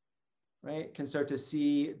 Right? Can start to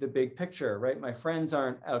see the big picture, right? My friends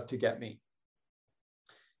aren't out to get me.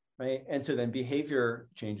 Right? And so then behavior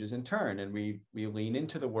changes in turn, and we lean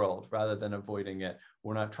into the world rather than avoiding it.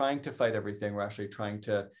 We're not trying to fight everything. We're actually trying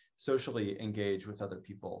to socially engage with other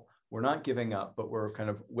people. We're not giving up, but we're kind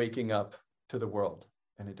of waking up to the world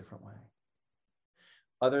in a different way.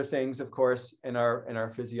 Other things, of course, in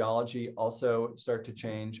our physiology also start to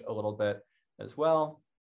change a little bit as well.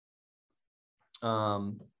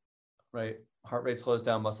 Right? Heart rate slows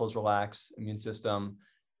down, muscles relax, immune system,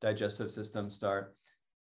 digestive system start.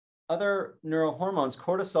 Other neurohormones,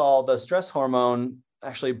 cortisol, the stress hormone,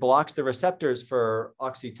 actually blocks the receptors for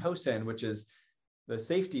oxytocin, which is the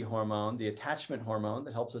safety hormone, the attachment hormone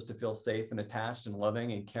that helps us to feel safe and attached and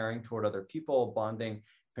loving and caring toward other people, bonding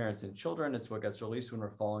parents and children. It's what gets released when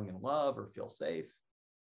we're falling in love or feel safe.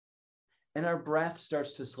 And our breath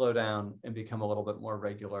starts to slow down and become a little bit more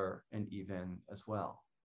regular and even as well.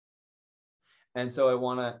 And so I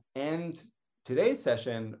want to end today's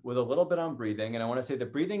session with a little bit on breathing. And I want to say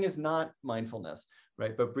that breathing is not mindfulness,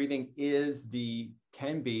 right? But breathing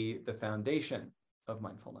can be the foundation of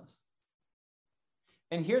mindfulness.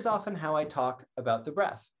 And here's often how I talk about the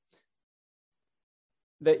breath.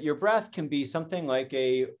 That your breath can be something like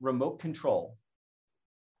a remote control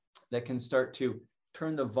that can start to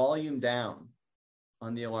turn the volume down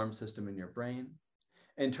on the alarm system in your brain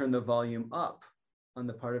and turn the volume up on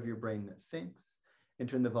the part of your brain that thinks, and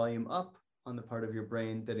turn the volume up on the part of your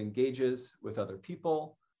brain that engages with other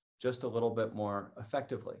people just a little bit more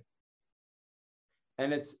effectively.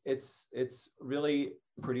 And it's really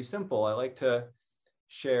pretty simple. I like to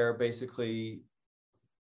share basically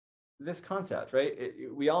this concept, right?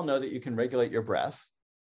 We all know that you can regulate your breath,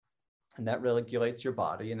 and that regulates your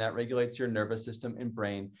body, and that regulates your nervous system and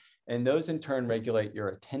brain. And those in turn regulate your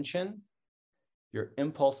attention, your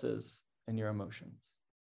impulses, and your emotions.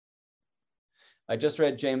 I just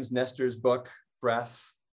read James Nestor's book,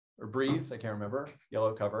 Breath or Breathe, I can't remember,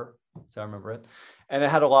 yellow cover, so I remember it. And it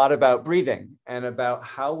had a lot about breathing and about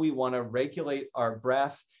how we want to regulate our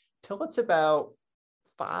breath till it's about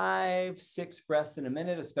 5-6 breaths in a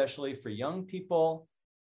minute, especially for young people,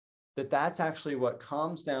 that's actually what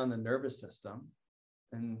calms down the nervous system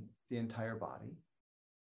and the entire body,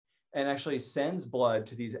 and actually sends blood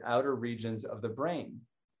to these outer regions of the brain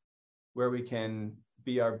where we can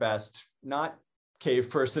be our best, not cave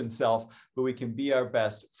person self, but we can be our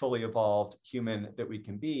best fully evolved human that we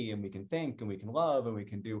can be, and we can think, and we can love, and we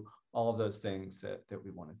can do all of those things that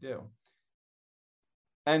we want to do.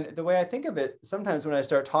 And the way I think of it, sometimes when I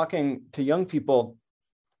start talking to young people,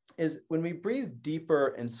 is when we breathe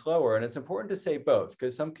deeper and slower, and it's important to say both,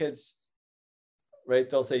 because some kids, right,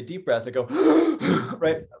 they'll say deep breath, they go,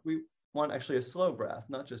 right? We want actually a slow breath,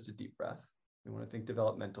 not just a deep breath. We want to think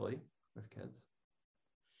developmentally with kids.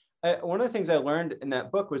 One of the things I learned in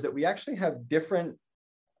that book was that we actually have different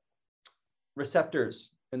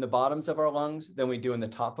receptors in the bottoms of our lungs than we do in the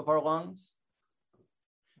top of our lungs.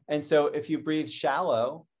 And so if you breathe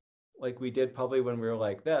shallow, like we did probably when we were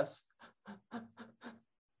like this,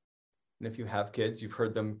 and if you have kids, you've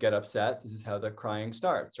heard them get upset. This is how the crying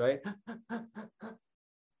starts, right?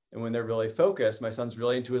 And when they're really focused, my son's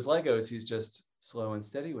really into his Legos, he's just slow and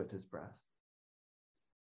steady with his breath.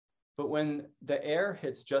 But when the air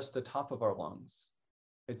hits just the top of our lungs,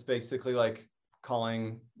 it's basically like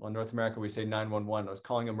calling, well, in North America, we say 911. I was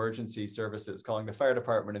calling emergency services, calling the fire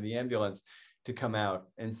department and the ambulance to come out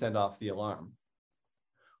and send off the alarm.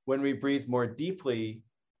 When we breathe more deeply,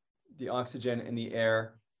 the oxygen in the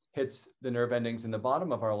air hits the nerve endings in the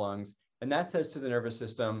bottom of our lungs. And that says to the nervous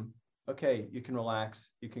system, okay, you can relax,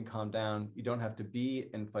 you can calm down. You don't have to be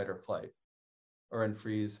in fight or flight or in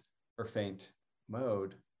freeze or faint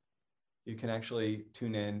mode. You can actually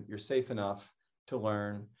tune in. You're safe enough to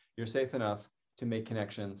learn. You're safe enough to make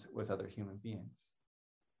connections with other human beings.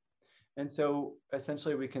 And so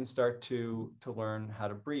essentially we can start to learn how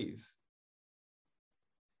to breathe.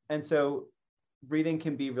 And so breathing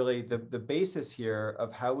can be really the basis here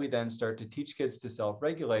of how we then start to teach kids to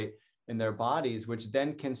self-regulate in their bodies, which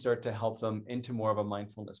then can start to help them into more of a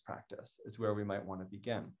mindfulness practice, is where we might want to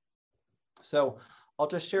begin. So I'll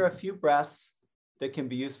just share a few breaths that can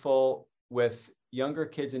be useful with younger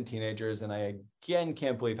kids and teenagers. And I, again,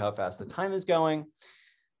 can't believe how fast the time is going.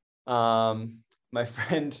 My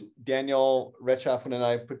friend Daniel Retschaffen and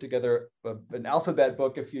I put together an alphabet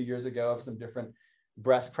book a few years ago of some different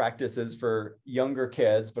breath practices for younger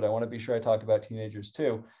kids, but I want to be sure I talk about teenagers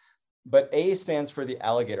too. But A stands for the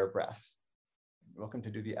alligator breath. You're welcome to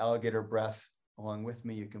do the alligator breath along with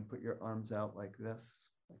me. You can put your arms out like this,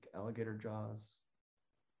 like alligator jaws,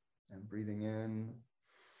 and breathing in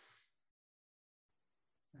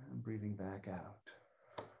and breathing back out.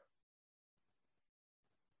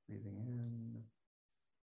 Breathing in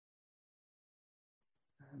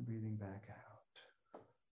and breathing back out.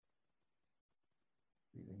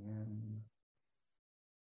 Breathing in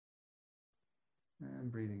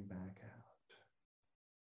and breathing back out.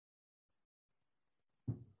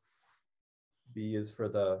 B is for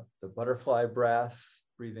the butterfly breath,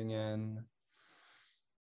 breathing in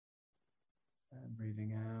and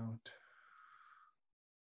breathing out.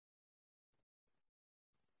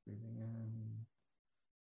 Breathing in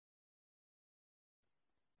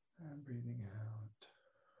and breathing out.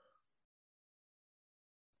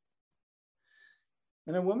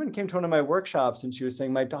 And a woman came to one of my workshops and she was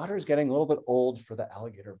saying, my daughter's getting a little bit old for the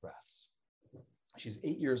alligator breaths. She's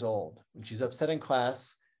 8 years old. When she's upset in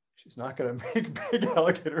class, she's not going to make big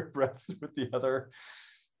alligator breaths with the other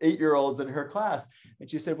 8-year-olds in her class. And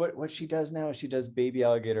she said, what she does now is she does baby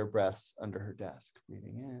alligator breaths under her desk,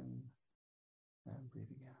 breathing in and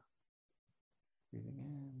breathing out. Breathing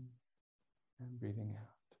in and breathing out.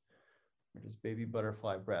 Or just baby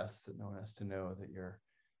butterfly breaths that no one has to know that you're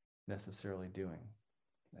necessarily doing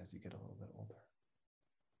as you get a little bit older.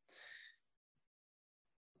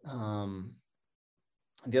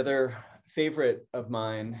 The other favorite of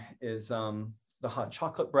mine is the hot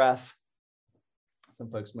chocolate breath. Some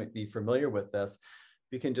folks might be familiar with this.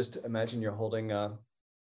 You can just imagine you're holding a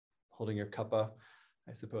holding your cuppa,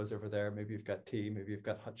 I suppose, over there. Maybe you've got tea, maybe you've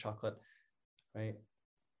got hot chocolate, right?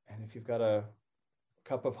 And if you've got a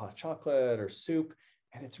cup of hot chocolate or soup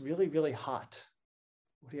and it's really, really hot,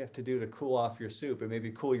 what do you have to do to cool off your soup and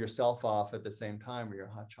maybe cool yourself off at the same time with your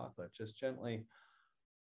hot chocolate? Just gently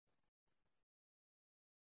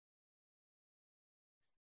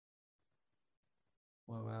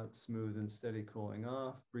blow out, smooth and steady cooling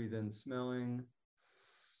off. Breathe in, smelling.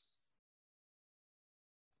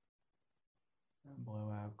 And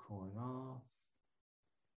blow out, cooling off.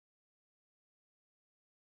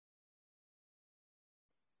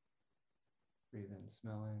 Breathe in,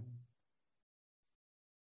 smelling.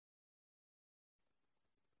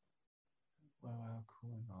 Blow out,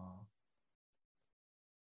 cooling off.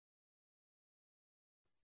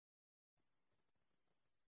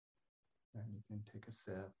 And you can take a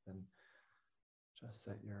sip and just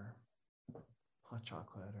set your hot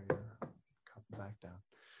chocolate or your cup back down.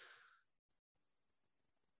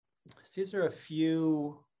 So these are a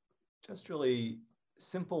few just really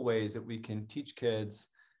simple ways that we can teach kids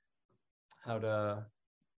how to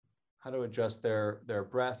adjust their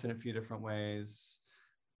breath in a few different ways.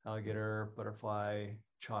 Alligator, butterfly,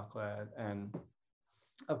 chocolate, and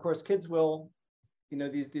of course kids will,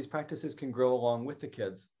 these practices can grow along with the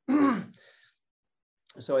kids.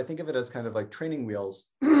 So I think of it as kind of like training wheels,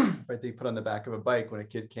 right? That you put on the back of a bike when a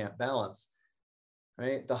kid can't balance,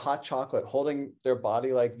 right? The hot chocolate, holding their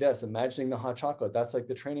body like this, imagining the hot chocolate, that's like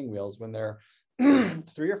the training wheels when they're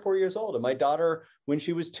 3 or 4 years old. And my daughter, when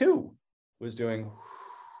she was 2, was doing,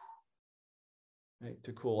 right,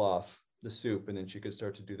 to cool off the soup, and then she could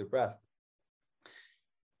start to do the breath.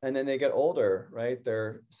 And then they get older, right?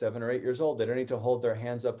 They're 7 or 8 years old. They don't need to hold their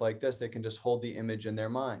hands up like this. They can just hold the image in their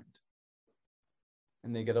mind.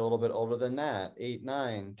 And they get a little bit older than that, 8,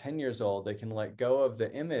 9, 10 years old. They can let go of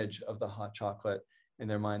the image of the hot chocolate in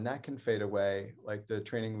their mind. That can fade away, like the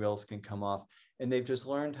training wheels can come off. And they've just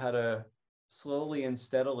learned how to slowly and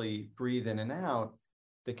steadily breathe in and out.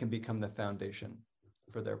 That can become the foundation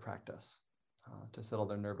for their practice. To settle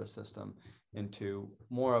their nervous system into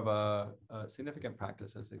more of a significant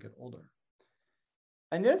practice as they get older.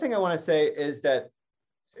 And the other thing I want to say is that,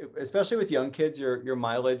 especially with young kids, your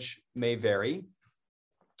mileage may vary.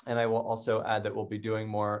 And I will also add that we'll be doing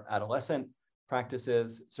more adolescent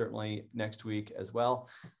practices, certainly next week as well.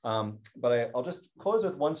 But I'll just close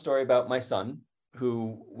with one story about my son,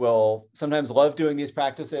 who will sometimes love doing these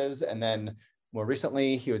practices. And then more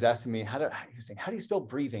recently, he was asking me, how do you spell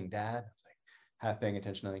breathing, Dad? I was like, half paying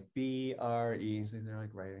attention, I'm like, B-R-E, so they're like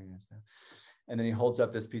writing and stuff. And then he holds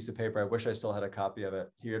up this piece of paper. I wish I still had a copy of it.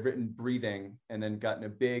 He had written breathing and then gotten a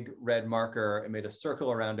big red marker and made a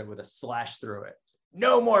circle around it with a slash through it.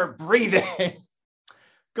 No more breathing.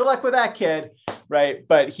 Good luck with that, kid, right?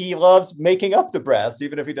 But he loves making up the breaths,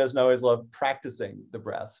 even if he doesn't always love practicing the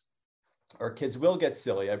breaths. Or kids will get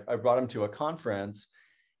silly. I brought him to a conference.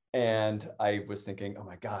 And I was thinking, oh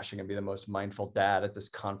my gosh, I'm gonna be the most mindful dad at this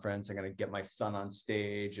conference. I'm gonna get my son on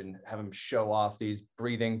stage and have him show off these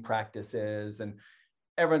breathing practices. And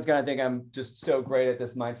everyone's gonna think I'm just so great at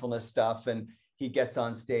this mindfulness stuff. And he gets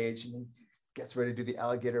on stage and he gets ready to do the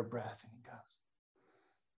alligator breath. And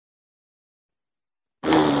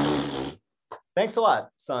he goes, thanks a lot,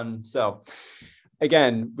 son. So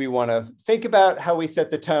again, we wanna think about how we set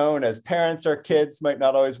the tone. As parents, our kids might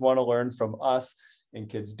not always wanna learn from us. And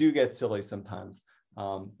kids do get silly sometimes,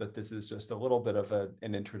 but this is just a little bit of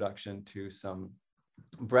an introduction to some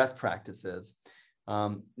breath practices.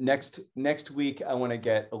 Next week, I want to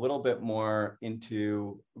get a little bit more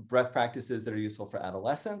into breath practices that are useful for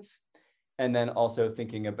adolescents, and then also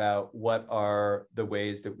thinking about what are the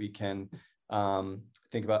ways that we can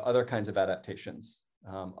think about other kinds of adaptations,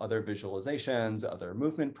 other visualizations, other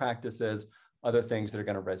movement practices, other things that are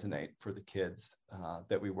going to resonate for the kids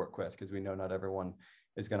that we work with, because we know not everyone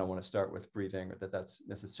is going to want to start with breathing, or that's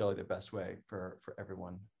necessarily the best way for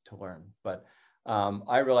everyone to learn. But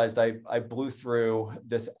I realized I blew through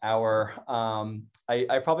this hour.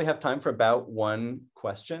 I probably have time for about one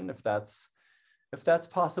question, if that's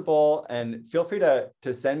possible. And feel free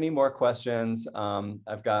to send me more questions.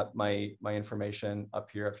 I've got my information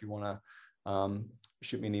up here if you want to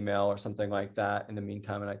shoot me an email or something like that in the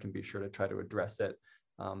meantime, and I can be sure to try to address it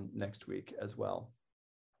next week as well.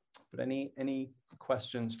 But any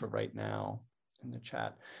questions for right now in the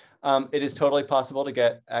chat? It is totally possible to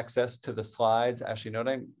get access to the slides. Actually,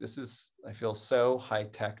 noting I feel so high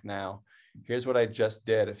tech now. Here's what I just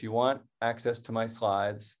did. If you want access to my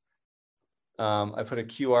slides, I put a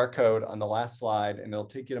QR code on the last slide, and it'll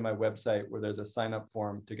take you to my website where there's a sign up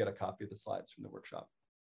form to get a copy of the slides from the workshop.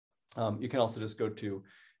 You can also just go to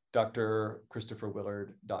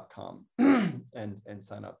drchristopherwillard.com and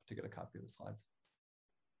sign up to get a copy of the slides.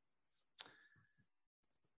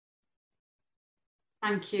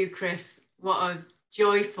 Thank you, Chris. What a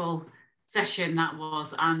joyful session that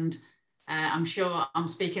was. And I'm sure I'm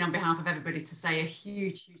speaking on behalf of everybody to say a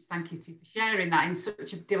huge, huge thank you to you for sharing that in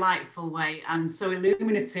such a delightful way and so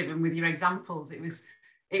illuminative, and with your examples. It was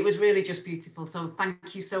really just beautiful. So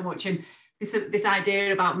thank you so much. And this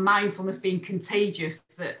idea about mindfulness being contagious,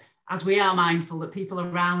 that as we are mindful, that people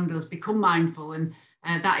around us become mindful, and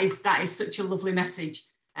that is such a lovely message.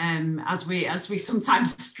 As we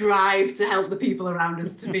sometimes strive to help the people around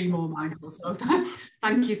us to be more mindful. So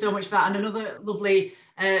thank you so much for that. And another lovely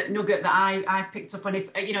nugget that I've picked up on,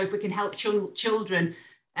 if we can help children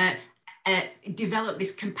develop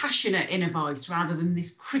this compassionate inner voice rather than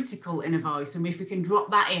this critical inner voice, and if we can drop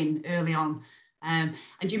that in early on. And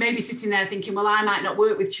you may be sitting there thinking, well, I might not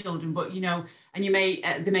work with children, but and you may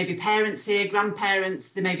there may be parents here,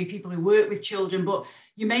 grandparents, there may be people who work with children, but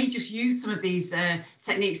you may just use some of these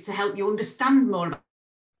techniques to help you understand more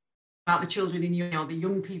about the children in you, or the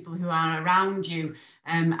young people who are around you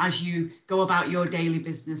as you go about your daily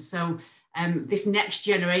business. So this next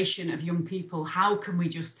generation of young people, how can we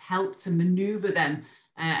just help to maneuver them?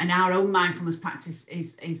 And our own mindfulness practice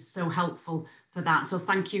is so helpful for that. So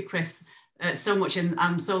thank you, Chris, so much. And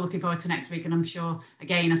I'm so looking forward to next week. And I'm sure,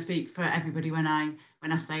 again, I speak for everybody when I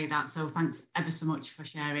say that. So thanks ever so much for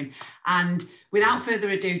sharing. And without further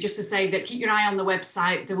ado, just to say that keep your eye on the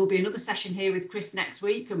website. There will be another session here with Chris next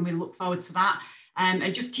week, and we look forward to that.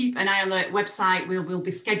 And just keep an eye on the website. We'll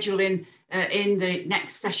be scheduling in the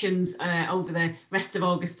next sessions over the rest of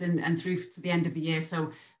August and through to the end of the year.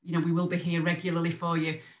 So, we will be here regularly for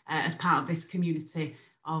you as part of this community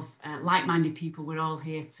of like-minded people. We're all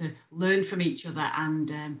here to learn from each other.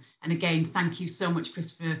 And again, thank you so much,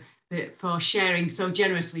 Chris, for sharing so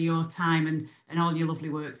generously your time and all your lovely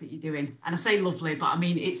work that you're doing. And I say lovely, but I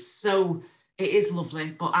mean, it is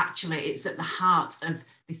lovely, but actually it's at the heart of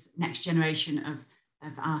this next generation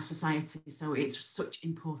of our society. So it's such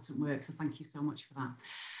important work. So thank you so much for that.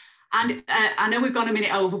 And I know we've gone a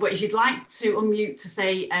minute over, but if you'd like to unmute to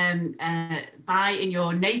say bye in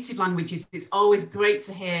your native languages, it's always great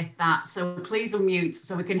to hear that. So please unmute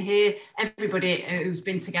so we can hear everybody who's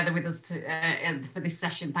been together with us for this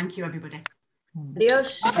session. Thank you, everybody.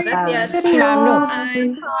 Adios. Gracias.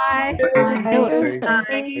 Bye. Thank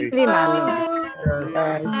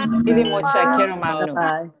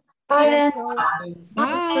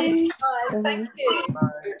you. Thank you,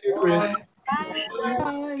 Chris. Bye,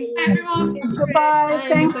 everyone. Goodbye.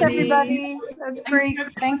 Thanks, everybody. That's great.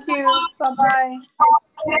 Thank you. Bye-bye.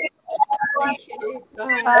 Bye.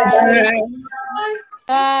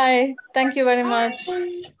 Bye. Thank you very much.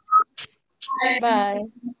 Bye.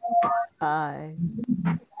 Bye. Bye,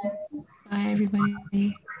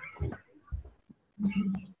 everybody.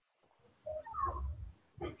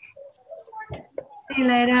 See you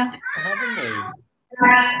later. For having me.